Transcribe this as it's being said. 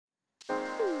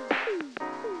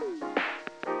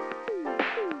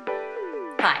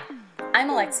Hi, I'm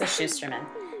Alexis Shusterman,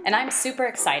 and I'm super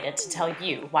excited to tell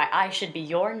you why I should be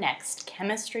your next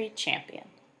chemistry champion.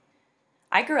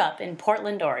 I grew up in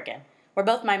Portland, Oregon, where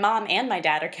both my mom and my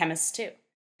dad are chemists too.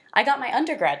 I got my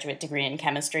undergraduate degree in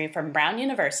chemistry from Brown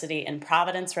University in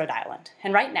Providence, Rhode Island,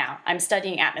 and right now I'm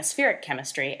studying atmospheric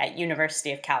chemistry at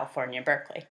University of California,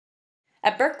 Berkeley.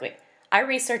 At Berkeley, I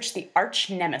research the arch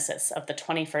nemesis of the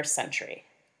 21st century,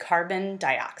 carbon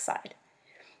dioxide.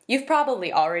 You've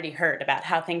probably already heard about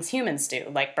how things humans do,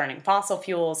 like burning fossil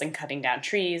fuels and cutting down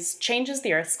trees, changes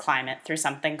the Earth's climate through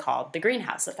something called the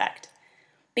greenhouse effect.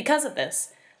 Because of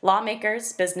this,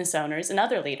 lawmakers, business owners, and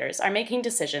other leaders are making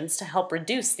decisions to help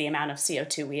reduce the amount of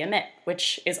CO2 we emit,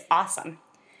 which is awesome.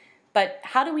 But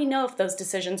how do we know if those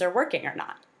decisions are working or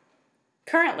not?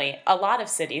 Currently, a lot of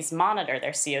cities monitor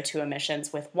their CO2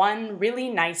 emissions with one really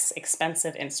nice,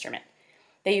 expensive instrument.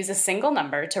 They use a single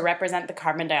number to represent the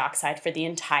carbon dioxide for the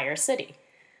entire city.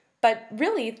 But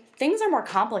really, things are more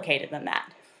complicated than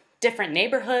that. Different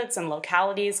neighborhoods and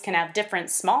localities can have different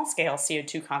small-scale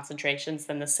CO2 concentrations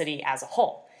than the city as a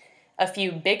whole. A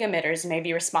few big emitters may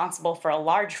be responsible for a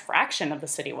large fraction of the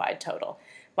citywide total,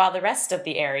 while the rest of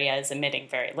the area is emitting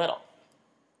very little.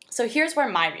 So here's where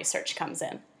my research comes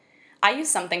in. I use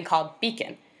something called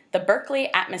Beacon, the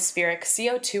Berkeley Atmospheric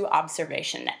CO2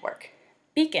 Observation Network.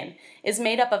 Beacon is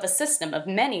made up of a system of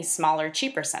many smaller,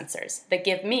 cheaper sensors that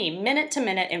give me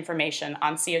minute-to-minute information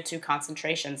on CO2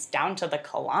 concentrations down to the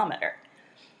kilometer.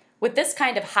 With this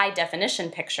kind of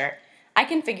high-definition picture, I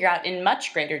can figure out in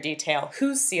much greater detail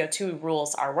whose CO2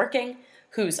 rules are working,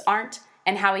 whose aren't,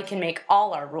 and how we can make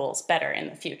all our rules better in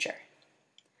the future.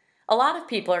 A lot of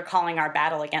people are calling our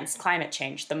battle against climate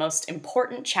change the most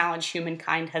important challenge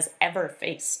humankind has ever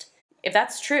faced. If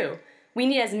that's true, we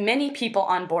need as many people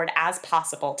on board as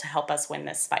possible to help us win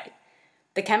this fight.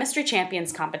 The Chemistry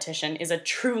Champions competition is a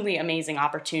truly amazing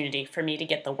opportunity for me to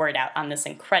get the word out on this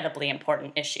incredibly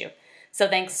important issue. So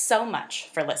thanks so much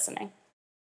for listening.